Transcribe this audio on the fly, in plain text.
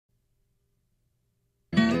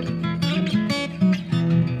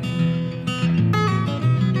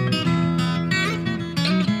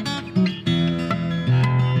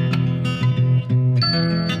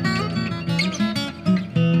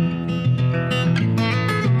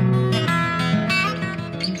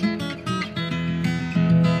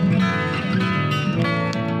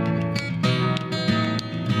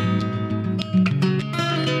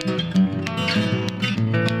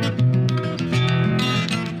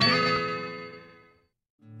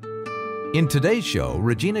In today's show,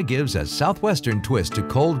 Regina gives a southwestern twist to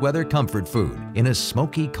cold weather comfort food in a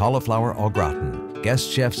Smokey Cauliflower au gratin. Guest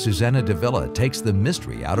chef Suzana Davila takes the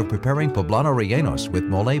mystery out of preparing Poblano Rellenos with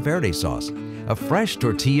Mole Verde sauce. A fresh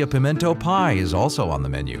Tortilla Pimiento Pie is also on the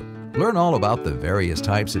menu. Learn all about the various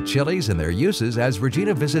types of chilies and their uses as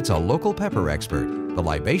Regina visits a local pepper expert. The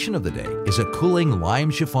libation of the day is a cooling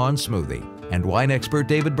lime chiffon smoothie, and wine expert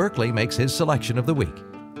David Berkeley makes his selection of the week.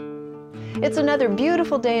 It's another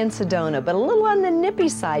beautiful day in Sedona, but a little on the nippy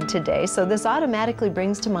side today, so this automatically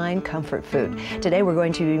brings to mind comfort food. Today we're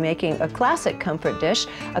going to be making a classic comfort dish,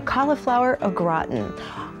 a cauliflower au gratin.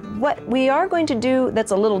 What we are going to do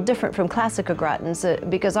that's a little different from classic au gratins,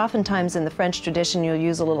 because oftentimes in the French tradition you'll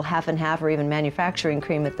use a little half and half or even manufacturing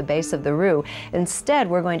cream at the base of the roux. Instead,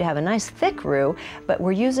 we're going to have a nice thick roux, but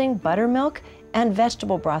we're using buttermilk and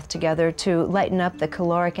vegetable broth together to lighten up the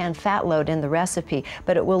caloric and fat load in the recipe,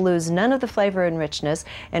 but it will lose none of the flavor and richness,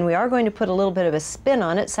 and we are going to put a little bit of a spin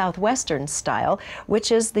on it, southwestern style, which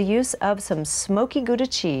is the use of some smoky Gouda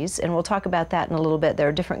cheese, and we'll talk about that in a little bit. There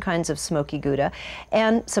are different kinds of smoky Gouda,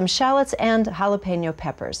 and some shallots and jalapeno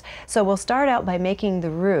peppers. So we'll start out by making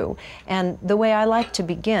the roux, and the way I like to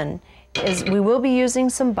begin is we will be using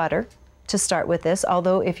some butter to start with this,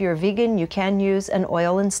 although if you're a vegan you can use an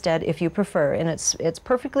oil instead if you prefer, and it's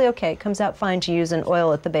perfectly okay. It comes out fine to use an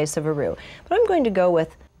oil at the base of a roux. But I'm going to go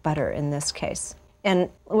with butter in this case. And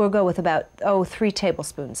we'll go with about, 3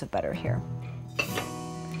 tablespoons of butter here.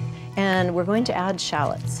 And we're going to add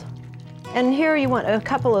shallots. And here you want a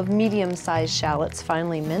couple of medium-sized shallots,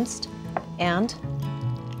 finely minced, and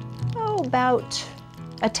about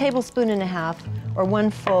a tablespoon and a half or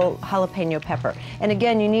 1 full jalapeno pepper. And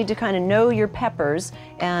again, you need to kind of know your peppers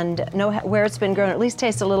and know where it's been grown, at least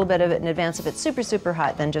taste a little bit of it in advance. If it's super, super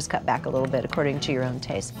hot, then just cut back a little bit according to your own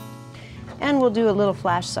taste. And we'll do a little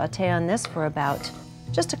flash saute on this for about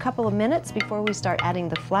just a couple of minutes before we start adding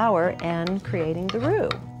the flour and creating the roux.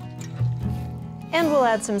 And we'll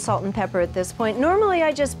add some salt and pepper at this point. Normally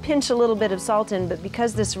I just pinch a little bit of salt in, but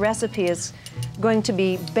because this recipe is going to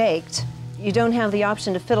be baked, you don't have the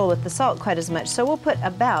option to fiddle with the salt quite as much. So we'll put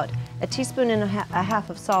about a teaspoon and a half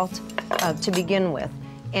of salt to begin with,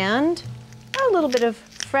 and a little bit of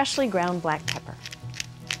freshly ground black pepper.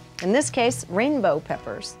 In this case, rainbow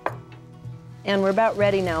peppers. And we're about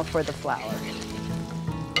ready now for the flour.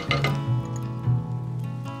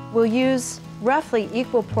 We'll use roughly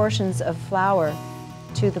equal portions of flour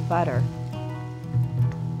to the butter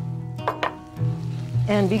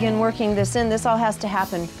and begin working this in. This all has to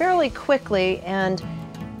happen fairly quickly, and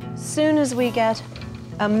soon as we get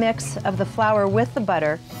a mix of the flour with the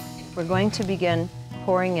butter, we're going to begin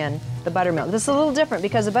pouring in the buttermilk. This is a little different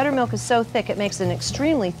because the buttermilk is so thick it makes an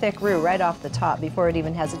extremely thick roux right off the top before it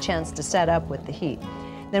even has a chance to set up with the heat.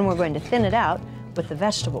 Then we're going to thin it out with the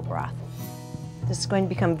vegetable broth. This is going to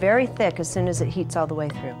become very thick as soon as it heats all the way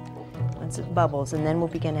through. Once it bubbles, and then we'll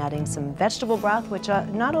begin adding some vegetable broth, which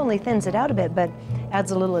not only thins it out a bit, but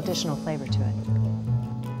adds a little additional flavor to it.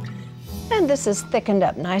 And this is thickened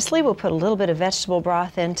up nicely. We'll put a little bit of vegetable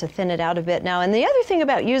broth in to thin it out a bit now. And the other thing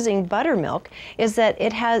about using buttermilk is that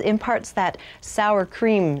it imparts that sour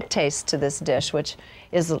cream taste to this dish, which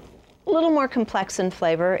is a little more complex in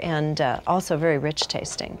flavor and also very rich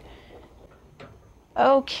tasting.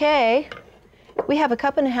 Okay. We have a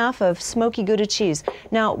 1.5 cups of smoky Gouda cheese.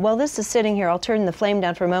 Now, while this is sitting here, I'll turn the flame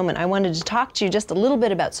down for a moment. I wanted to talk to you just a little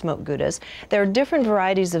bit about smoked Goudas. There are different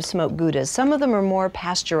varieties of smoked Goudas. Some of them are more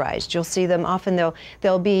pasteurized. You'll see them often,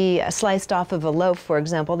 they'll be sliced off of a loaf, for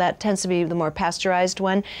example. That tends to be the more pasteurized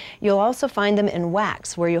one. You'll also find them in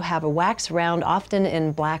wax, where you'll have a wax round, often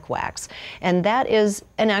in black wax. And that is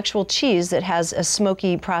an actual cheese that has a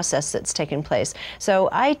smoky process that's taken place. So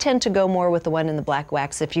I tend to go more with the one in the black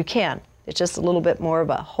wax if you can. It's just a little bit more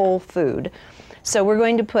of a whole food. So we're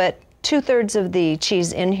going to put 2/3 of the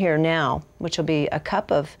cheese in here now, which will be a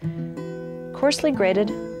cup of coarsely grated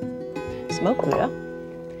smoked Gouda.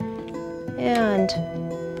 And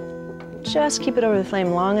just keep it over the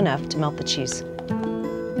flame long enough to melt the cheese.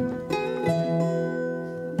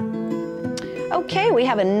 Okay, we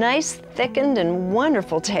have a nice thickened and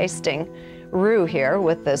wonderful tasting roux here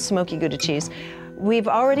with the smoky Gouda cheese. We've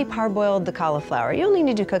already parboiled the cauliflower. You only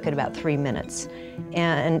need to cook it about 3 minutes,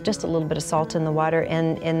 and just a little bit of salt in the water.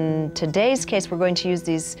 And in today's case, we're going to use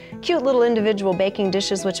these cute little individual baking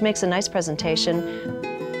dishes, which makes a nice presentation.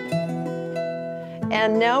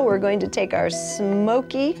 And now we're going to take our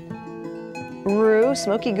smoky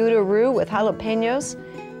Gouda roux with jalapenos,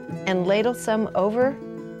 and ladle some over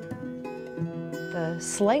the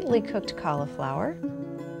slightly cooked cauliflower.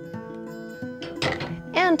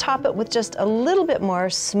 And top it with just a little bit more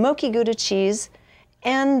smoky Gouda cheese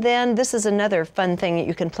And then this is another fun thing that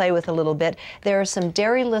you can play with a little bit. There are some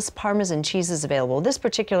dairy-less Parmesan cheeses available. This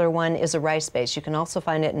particular one is a rice base. You can also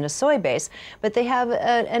find it in a soy base, but they have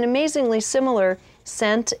an amazingly similar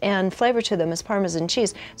scent and flavor to them as Parmesan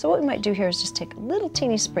cheese. So what we might do here is just take a little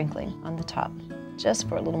teeny sprinkling on the top, just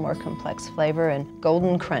for a little more complex flavor and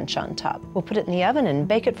golden crunch on top. We'll put it in the oven and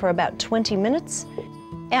bake it for about 20 minutes.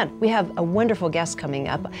 And we have a wonderful guest coming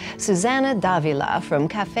up. Suzana Davila from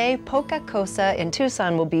Cafe Poca Cosa in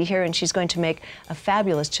Tucson will be here, and she's going to make a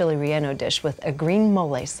fabulous chili relleno dish with a green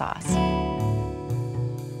mole sauce.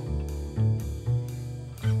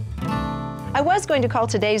 I was going to call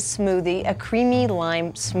today's smoothie a creamy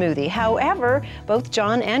lime smoothie. However, both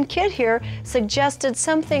John and Kit here suggested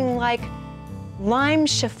something like lime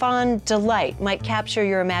chiffon delight might capture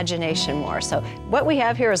your imagination more. So what we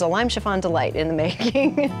have here is a lime chiffon delight in the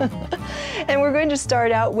making. And we're going to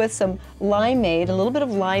start out with some limeade, a little bit of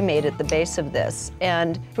limeade at the base of this.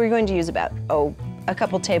 And we're going to use about, a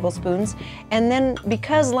couple tablespoons. And then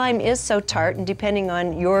because lime is so tart, and depending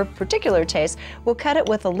on your particular taste, we'll cut it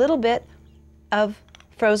with a little bit of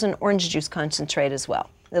frozen orange juice concentrate as well.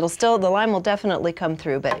 The lime will definitely come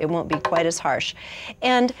through, but it won't be quite as harsh.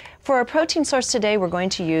 And for our protein source today, we're going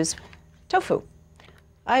to use tofu.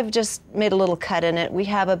 I've just made a little cut in it. We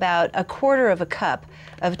have about 1/4 cup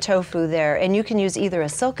of tofu there, and you can use either a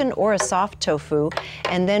silken or a soft tofu.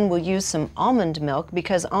 And then we'll use some almond milk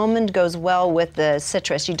because almond goes well with the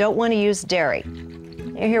citrus. You don't want to use dairy.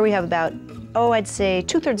 Here we have about, I'd say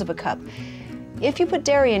 2/3 cup. If you put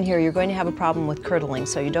dairy in here, you're going to have a problem with curdling,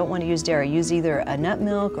 so you don't want to use dairy. Use either a nut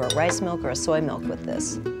milk or a rice milk or a soy milk with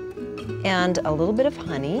this. And a little bit of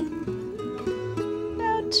honey.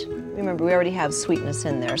 Remember, we already have sweetness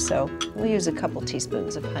in there, so we'll use a couple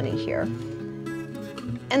teaspoons of honey here.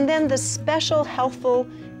 And then the special healthful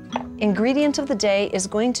ingredient of the day is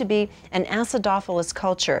going to be an acidophilus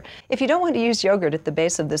culture. If you don't want to use yogurt at the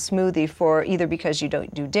base of the smoothie for either because you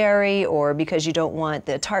don't do dairy or because you don't want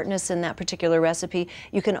the tartness in that particular recipe,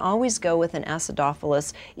 you can always go with an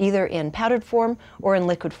acidophilus either in powdered form or in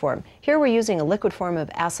liquid form. Here we're using a liquid form of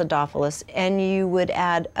acidophilus, and you would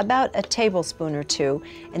add about a tablespoon or 2,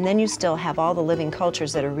 and then you still have all the living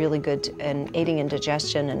cultures that are really good in aiding in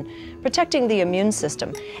digestion and protecting the immune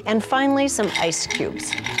system. And finally, some ice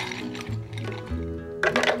cubes.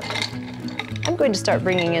 I'm going to start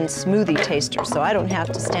bringing in smoothie tasters so I don't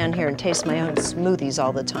have to stand here and taste my own smoothies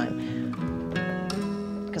all the time.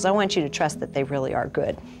 Because I want you to trust that they really are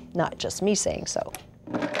good, not just me saying so.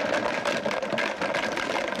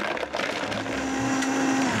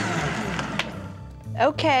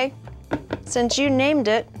 Okay, since you named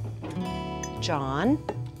it, John,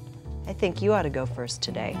 I think you ought to go first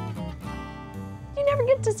today. You never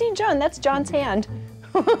get to see John. That's John's hand.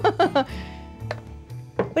 What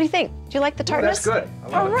do you think? Do you like the tartness? That's good.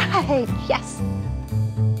 I love it. All right, yes.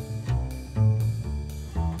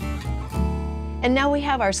 And now we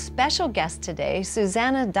have our special guest today,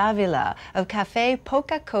 Suzana Davila of Cafe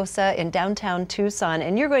Poca Cosa in downtown Tucson.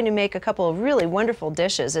 And you're going to make a couple of really wonderful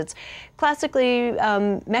dishes. It's classically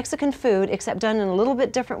Mexican food, except done in a little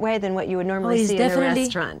bit different way than what you would normally see in a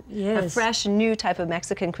restaurant. Yes. A fresh, new type of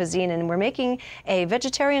Mexican cuisine. And we're making a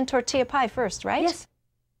vegetarian tortilla pie first, right? Yes.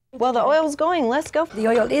 Well, the oil's going. Let's go. The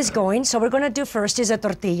oil is going, so we're going to do first is the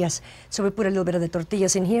tortillas. So we put a little bit of the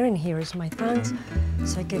tortillas in here, and here is my tongs,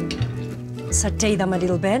 so I can saute them a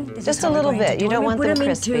little bit. Just a little bit. You don't want them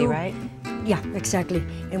crispy, right? Yeah, exactly.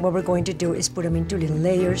 And what we're going to do is put them into little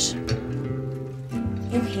layers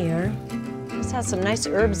in here. This has some nice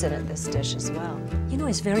herbs in it, this dish as well. You know,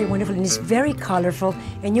 it's very wonderful, and it's very colorful,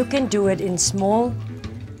 and you can do it in small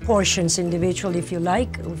portions individually if you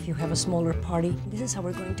like, or if you have a smaller party. This is how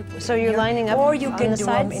we're going to put it. So you're lining up or you on can the do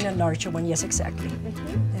sides? them in a larger one. Yes, exactly.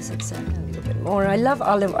 Yes, exactly. A little bit more. I love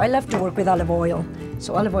to work with olive oil.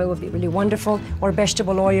 So olive oil would be really wonderful, or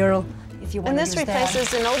vegetable oil if you want to use that. And this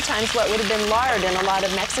replaces in old times what would have been lard in a lot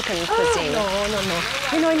of Mexican cuisine. No.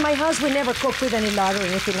 You know, in my house we never cook with any lard or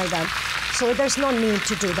anything like that. So there's no need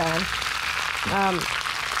to do that.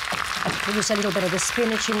 We use a little bit of the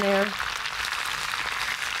spinach in there.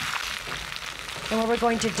 And what we're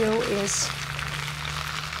going to do is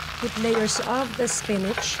put layers of the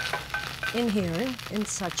spinach in here and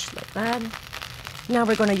such like that. Now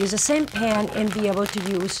we're going to use the same pan and be able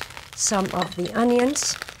to use some of the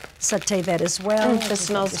onions. Saute that as well. This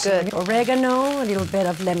smells good. Oregano, a little bit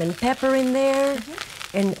of lemon pepper in there,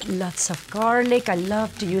 and lots of garlic. I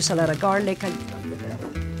love to use a lot of garlic. I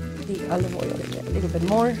put the olive oil in there a little bit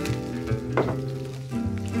more.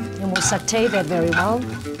 And we'll saute that very well.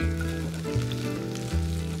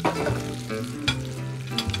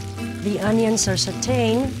 The onions are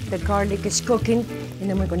sauteing, the garlic is cooking, And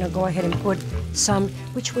then we're gonna go ahead and put some,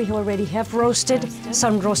 which we already have roasted,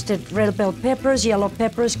 some roasted red bell peppers, yellow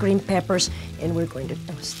peppers, green peppers, and we're going to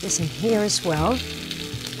toast this in here as well.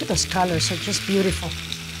 Look at those colors, are just beautiful.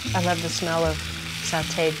 I love the smell of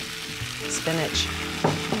sauteed spinach.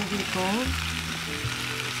 There we go.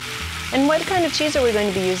 And what kind of cheese are we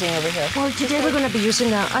going to be using over here? Well, today we're going to be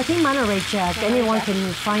using, I think, Monterey Jack. Anyone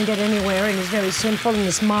can find it anywhere, and it's very simple and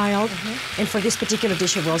it's mild. And for this particular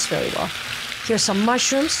dish, it rolls very well. Here's some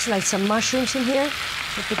mushrooms, slice some mushrooms in here.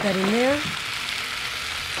 We'll put that in there.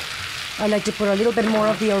 I like to put a little bit more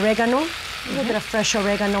of the oregano, a little bit of fresh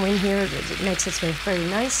oregano in here. It makes it very, very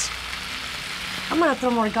nice. I'm going to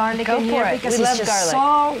throw more garlic in here because it's just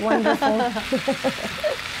so wonderful.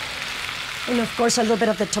 And of course, a little bit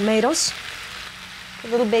of the tomatoes. A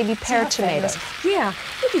little baby pear tomatoes. Yeah,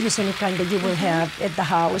 you can use any kind that you will have at the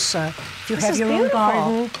house. If you have your own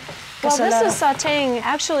garden. Well, this is sautéing.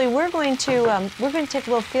 Actually, we're going to take a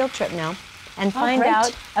little field trip now and find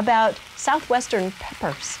out about southwestern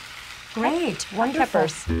peppers. Great, wonderful.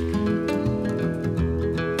 Peppers.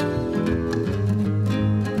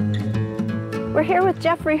 We're here with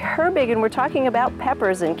Jeffrey Herbig, and we're talking about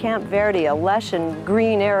peppers in Camp Verde, a lush and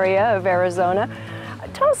green area of Arizona.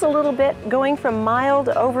 Tell us a little bit, going from mild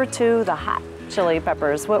over to the hot chili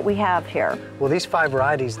peppers, what we have here. Well, these 5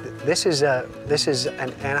 varieties, this is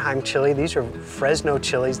an Anaheim chili. These are Fresno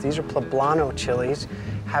chilies. These are Poblano chilies,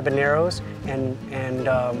 habaneros, and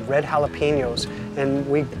red jalapenos. And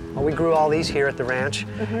we grew all these here at the ranch.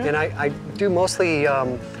 And I do mostly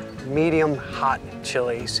medium hot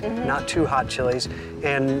chilies, not too hot chilies.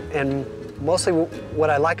 And mostly what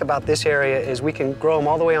I like about this area is we can grow them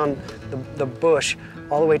all the way on the bush,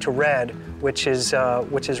 all the way to red, which is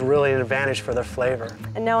really an advantage for their flavor.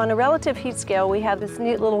 And now on a relative heat scale, we have this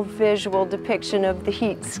neat little visual depiction of the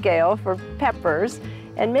heat scale for peppers.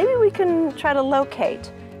 And maybe we can try to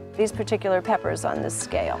locate these particular peppers on this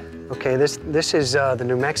scale. Okay, this is the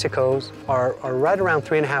New Mexicos are right around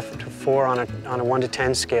 3.5 to 4 on a 1 to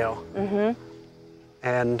 10 scale.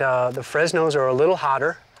 And the Fresnos are a little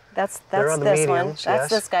hotter. That's They're on the this mediums, one. That's yes.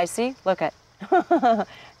 this guy. See, look at.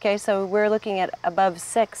 Okay, so we're looking at above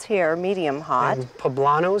 6 here, medium hot. And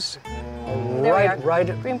Poblanos, There we are. right,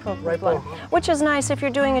 Green right poblano. below. Which is nice if you're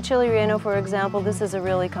doing a chili relleno, for example. This is a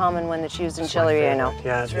really common one that's used in chili relleno.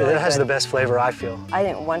 Yeah, It's really it has good. the best flavor, I feel. I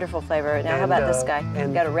think wonderful flavor. Now, how And, about this guy?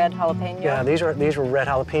 and- Got a red jalapeno. Yeah, these were red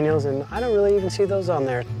jalapenos, and I don't really even see those on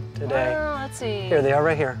there today. Let's see. Here they are,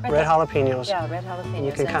 right here. Red jalapenos. Yeah, red jalapenos.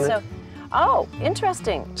 You can And kind of oh,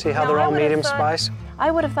 interesting. see how Now, they're I all would have medium thought- spice. I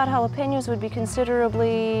would have thought jalapenos would be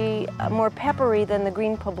considerably more peppery than the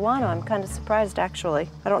green poblano. I'm kind of surprised, actually.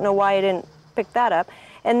 I don't know why I didn't pick that up.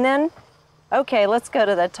 And then, okay, let's go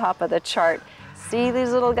to the top of the chart. See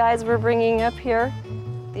these little guys we're bringing up here?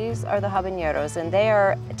 These are the habaneros, and they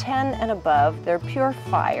are 10 and above. They're pure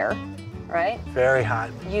fire, right? Very hot.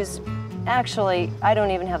 Actually, I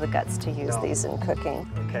don't even have the guts to use these in cooking.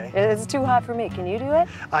 Okay. It's too hot for me. Can you do it?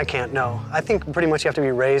 I can't, no. I think pretty much you have to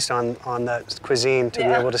be raised on that cuisine to be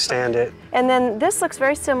able to stand it. And then this looks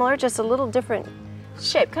very similar, just a little different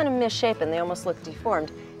shape, kind of misshapen. They almost look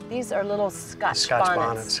deformed. These are little Scotch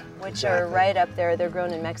bonnets, which exactly. are right up there. They're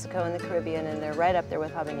grown in Mexico and the Caribbean, and they're right up there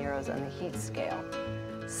with habaneros on the heat scale.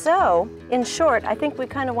 So, in short, I think we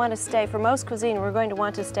kind of want to stay, for most cuisine, we're going to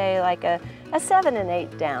want to stay like a 7 and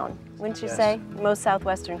 8 down. Wouldn't you say? Most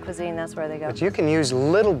Southwestern cuisine, that's where they go. But you can use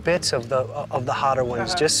little bits of the hotter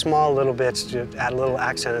ones, just small little bits to add a little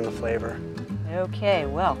accent in the flavor. Okay,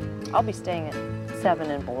 well, I'll be staying at 7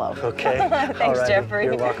 and below. Okay. Thanks, Alrighty. Jeffrey.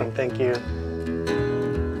 You're welcome. Thank you.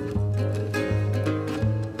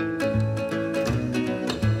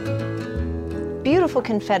 Beautiful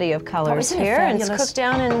confetti of colors isn't it here, and it's fabulous? cooked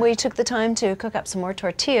down, and we took the time to cook up some more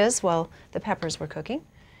tortillas while the peppers were cooking.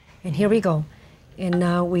 And here we go. And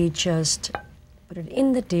now we just put it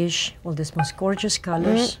in the dish. Well, these most gorgeous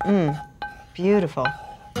colors. Beautiful.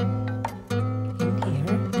 In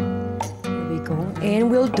here we go. And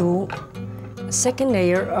we'll do a second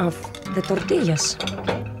layer of the tortillas,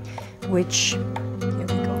 which, here we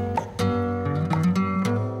go.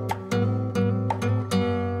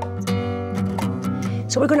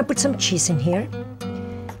 So we're gonna put some cheese in here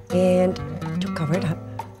and to cover it up.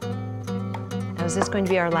 Now, is this going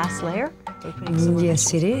to be our last layer? We're putting some more-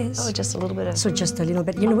 Yes, it is. Oh, just a little bit of... So just a little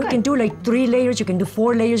bit. You know, we can do like 3 layers, you can do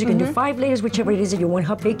 4 layers, you can do 5 layers, whichever it is that you want,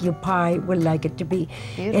 how big your pie would like it to be.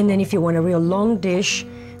 And then if you want a real long dish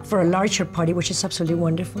for a larger party, which is absolutely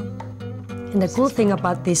wonderful. And the cool thing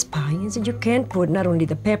about this pie is that you can put not only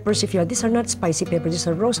the peppers, if you these are not spicy peppers, these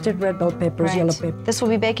are roasted red bell peppers, Right. yellow peppers. This will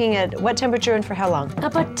be baking at what temperature and for how long?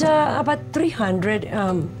 About 300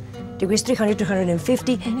 degrees, 300 to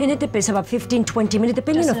 150, and it depends about 15, 20 minutes,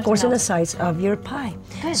 depending, of course, on the size of your pie.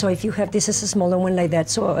 Good. So if you have, this is a smaller one like that,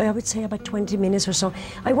 so I would say about 20 minutes or so.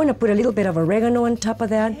 I want to put a little bit of oregano on top of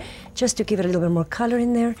that, just to give it a little bit more color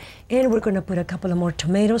in there, and we're going to put a couple of more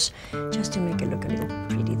tomatoes, just to make it look a little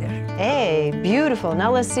pretty there. Hey, beautiful.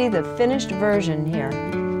 Now let's see the finished version here.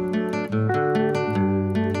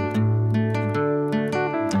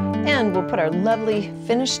 And we'll put our lovely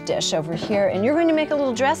finished dish over here, and you're going to make a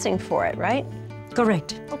little dressing for it, right?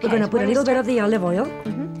 Correct. Okay, We're going to so put a little bit start? of the olive oil.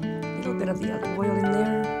 A little bit of the olive oil in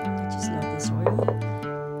there. I just love this oil.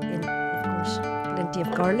 And, of course, plenty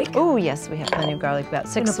of garlic. Oh, yes, we have plenty of garlic, about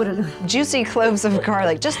 6 put a little- juicy cloves of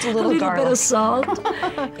garlic, just a little garlic. bit of salt.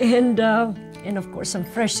 and of course, some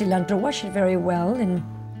fresh cilantro. Wash it very well, and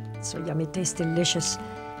so yummy, tastes delicious.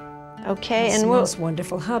 Okay, It and we'll... smells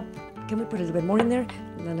wonderful. Can we put a little bit more in there?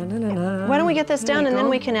 La, la, la, la, la. Why don't we get this There down, and then go.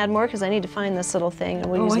 we can add more, because I need to find this little thing, and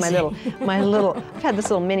we'll Oh, use I see. my little, I've had this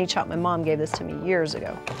little mini chop. My mom gave this to me years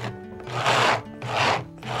ago.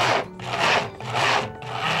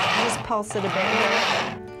 Just pulse it a bit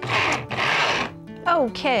here.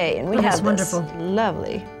 Okay, and we Oh, have that's this wonderful.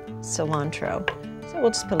 lovely cilantro. So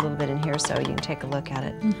we'll just put a little bit in here so you can take a look at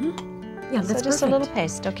it. Yeah, So that's just perfect. a little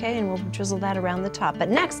paste, okay, and we'll drizzle that around the top. But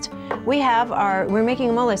next, we're making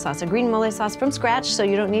a mole sauce, a green mole sauce from scratch, so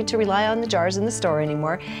you don't need to rely on the jars in the store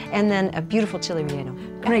anymore. And then a beautiful chili relleno.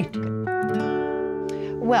 Great.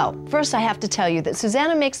 Well, first I have to tell you that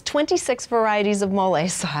Suzana makes 26 varieties of mole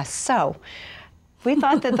sauce. So we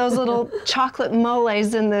thought that those little chocolate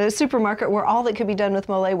moles in the supermarket were all that could be done with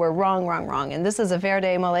mole. We're wrong, wrong, wrong. And this is a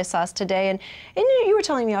Verde mole sauce today. And you were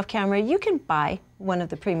telling me off camera, you can buy one of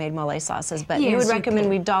the pre-made mole sauces, but you Yes, would you recommend can.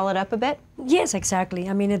 we doll it up a bit? Yes, exactly.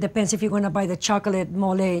 I mean, it depends. If you're going to buy the chocolate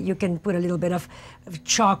mole, you can put a little bit of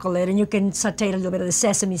chocolate, and you can saute a little bit of the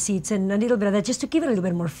sesame seeds and a little bit of that, just to give it a little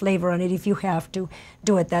bit more flavor on it if you have to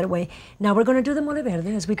do it that way. Now we're going to do the mole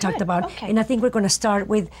verde, as we talked about. Okay. And I think we're going to start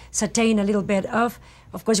with sauteing a little bit of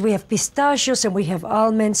course, we have pistachios, and we have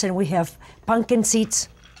almonds, and we have pumpkin seeds.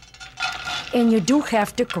 And you do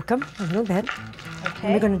have to cook them a little bit. Okay.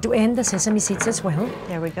 And we're going to do, and the sesame seeds as well.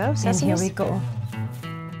 There we go, And sesame. here we go.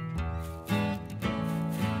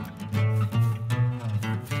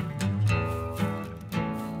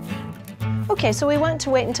 Okay, so we want to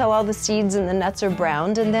wait until all the seeds and the nuts are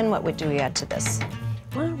browned, and then what do we add to this?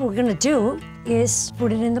 Well, what we're going to do is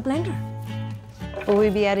put it in the blender. Will we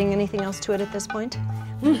be adding anything else to it at this point?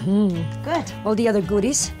 Mm-hmm. Good. All the other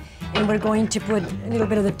goodies. And we're going to put a little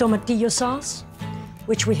bit of the tomatillo sauce,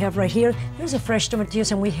 which we have right here. There's a fresh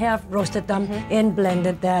tomatillos, and we have roasted them and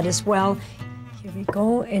blended that as well. Here we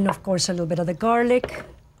go. And of course, a little bit of the garlic,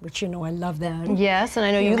 which you know I love that. Yes, and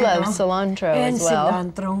I know you Here we love go. cilantro and as well.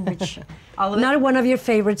 cilantro, which All of it? not one of your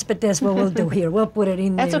favorites, but that's what we'll do here. We'll put it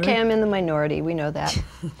in That's there. okay, I'm in the minority, we know that.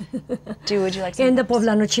 Would you like some And the peppers?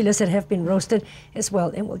 poblano chiles that have been roasted as well.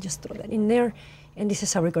 And we'll just throw that in there. And this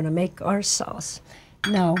is how we're going to make our sauce.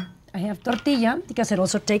 Now, I have tortilla, because it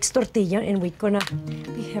also takes tortilla, and we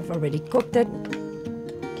have already cooked it.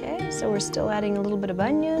 Okay, so we're still adding a little bit of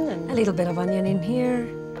onion A little bit of onion in here.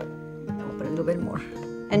 And we'll put a little bit more.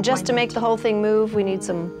 and just to make the whole thing move, we need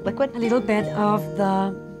some liquid. A little bit of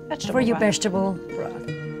the, Vegetable for your broth. vegetable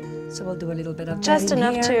broth. So we'll do a little bit of Just that in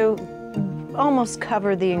enough here. to almost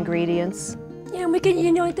cover the ingredients. Yeah, we can,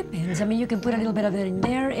 it depends. I mean, you can put a little bit of it in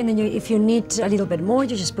there, and then if you need a little bit more,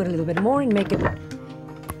 you just put a little bit more and make it.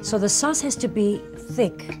 So the sauce has to be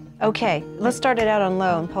thick. Okay, let's start it out on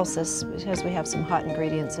low and pulse this because we have some hot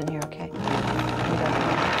ingredients in here, okay? Here we go.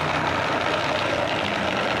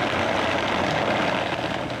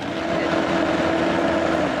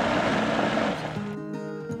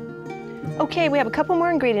 Okay, we have a couple more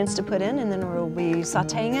ingredients to put in, and then we'll be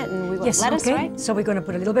sauteing it, and we want Yes, lettuce, okay. right? So we're going to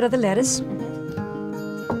put a little bit of the lettuce.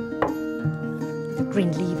 The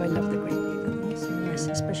green leaf, I love the green leaf. It's nice,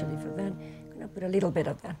 especially for that. I'm going to put a little bit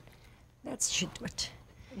of that. That should do it.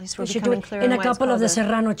 At least we're We should do becoming it. clear and on a why it's couple of the called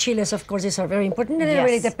serrano chiles, of course, these are very important. And it Yes.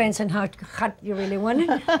 really depends on how hot you really want it.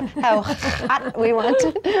 how hot we want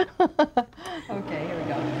it. Okay, here we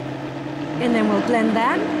go. And then we'll blend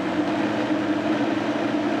that.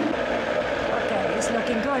 Okay, it's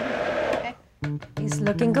looking good. Okay. It's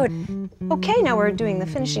looking good. Okay, now we're doing the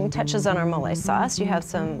finishing touches on our mole sauce. You have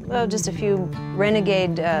some, just a few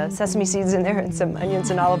renegade sesame seeds in there and some onions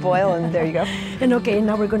and olive oil, and there you go. And okay,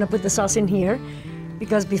 now we're going to put the sauce in here,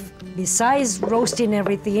 because besides roasting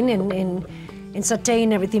everything and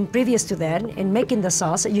sauteing everything previous to that and making the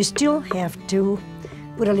sauce, you still have to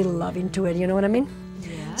put a little love into it, you know what I mean?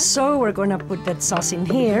 Yeah. So we're going to put that sauce in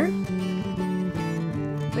here.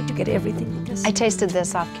 try to get everything because I tasted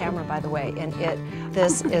this off camera, by the way, and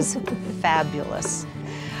this is fabulous.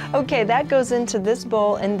 Okay, that goes into this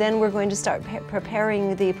bowl, and then we're going to start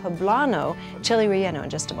preparing the Poblano chili relleno in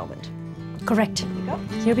just a moment. correct. Here we go.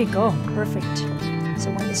 Here we go. Perfect. So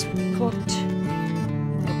when it's cooked,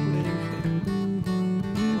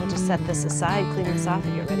 We'll just set this aside, clean this off,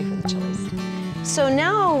 and get ready for the chilies. So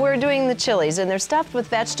now we're doing the chilies, and they're stuffed with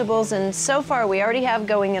vegetables, and so far we already have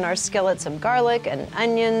going in our skillet some garlic and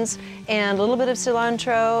onions and a little bit of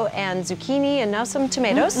cilantro and zucchini and now some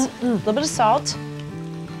tomatoes, a little bit of salt.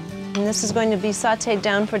 And this is going to be sauteed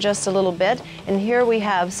down for just a little bit. And here we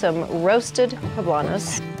have some roasted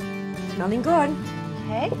poblanos. smelling good.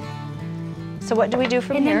 Okay. So what do we do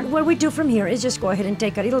from And here? then what we do from here is just go ahead and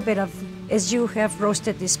take a little bit of, as you have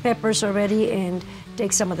roasted these peppers already, and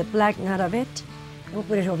take some of the black nut of it. We'll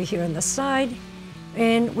put it over here on the side,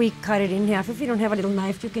 and we cut it in half. If you don't have a little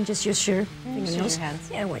knife, you can just use your fingernails. your hands.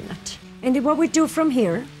 Yeah, why not? And then what we do from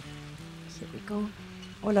here we go,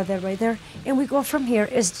 all of that right there, and we go from here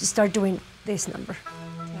is to start doing this number.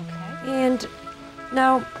 Okay. And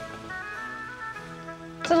now,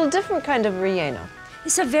 It's a little different kind of relleno.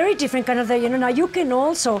 it's a very different kind of, now you can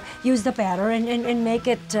also use the batter and make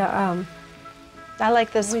it I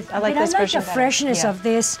like this. I like this the version better. freshness Yeah. of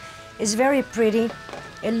this. It's very pretty,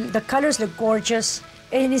 and the colors look gorgeous,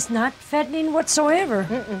 and it's not fattening whatsoever.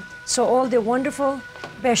 So all the wonderful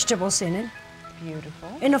vegetables in it. Beautiful.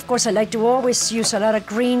 And of course, I like to always use a lot of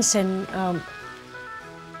greens and.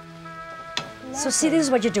 So see, this is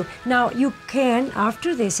what you do. Now you can,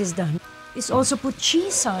 after this is done, is also put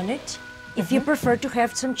cheese on it. If you prefer to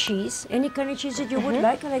have some cheese, any kind of cheese that you would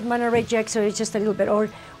like Monterey Jack, so it's just a little bit,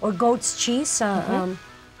 or goat's cheese,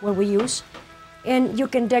 what we use. And you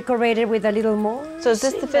can decorate it with a little more. So is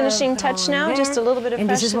this the finishing touch now? Just a little bit of and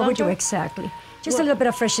fresh this is what we do, cilantro? exactly. Just a little bit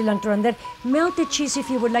of fresh cilantro on that. Melted cheese, if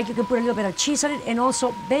you would like, you can put a little bit of cheese on it, and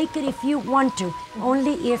also bake it if you want to.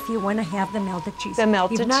 Only if you want to have the melted cheese. The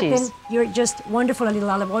melted if not, cheese. Then you're just wonderful, a little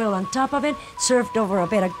olive oil on top of it, served over a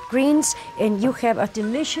bed of greens, and you have a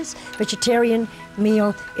delicious vegetarian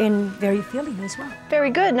meal and very filling as well. Very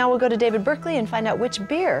good. Now we'll go to David Berkeley and find out which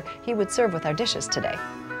beer he would serve with our dishes today.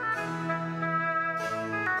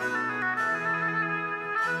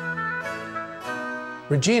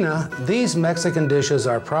 Regina, these Mexican dishes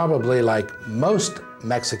are probably, like most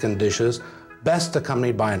Mexican dishes, best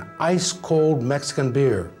accompanied by an ice-cold Mexican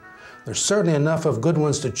beer. There's certainly enough of good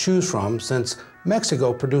ones to choose from since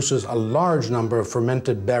Mexico produces a large number of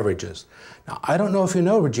fermented beverages. Now, I don't know if you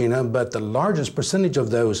know, Regina, but the largest percentage of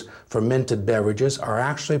those fermented beverages are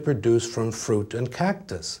actually produced from fruit and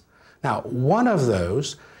cactus. Now, one of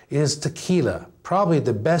those is tequila, probably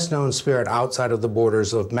the best-known spirit outside of the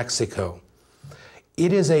borders of Mexico.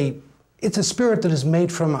 It's a spirit that is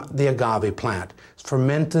made from the agave plant. It's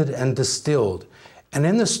fermented and distilled. And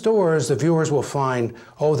in the stores, the viewers will find,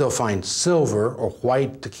 they'll find silver or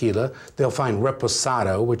white tequila, they'll find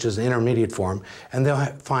reposado, which is an intermediate form, and they'll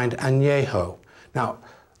find añejo. Now,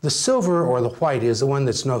 the silver or the white is the one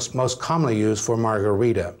that's most commonly used for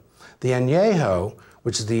margarita. The añejo,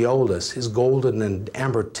 which is the oldest, is golden and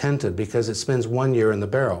amber tinted because it spends 1 year in the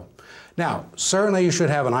barrel. Now, certainly you should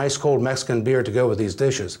have an ice-cold Mexican beer to go with these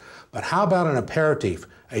dishes, but how about an aperitif,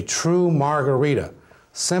 a true margarita?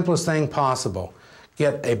 Simplest thing possible.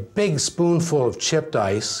 Get a big spoonful of chipped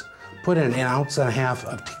ice, put in 1.5 ounces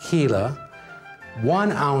of tequila,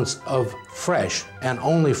 1 ounce of fresh and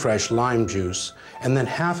only fresh lime juice, and then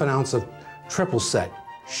 1/2 ounce of triple sec.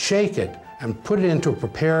 Shake it and put it into a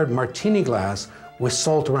prepared martini glass with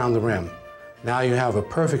salt around the rim. Now you have a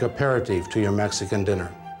perfect aperitif to your Mexican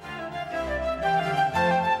dinner.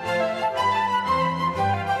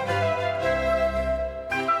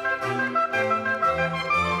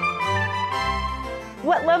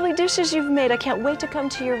 What lovely dishes you've made. I can't wait to come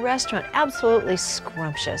to your restaurant. Absolutely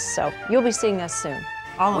scrumptious. So you'll be seeing us soon.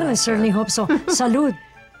 All of Well, I us. certainly hope so. Salud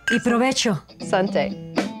y provecho. Sante.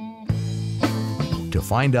 To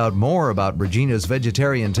find out more about Regina's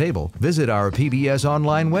Vegetarian Table, visit our PBS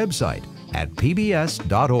online website at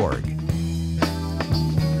pbs.org.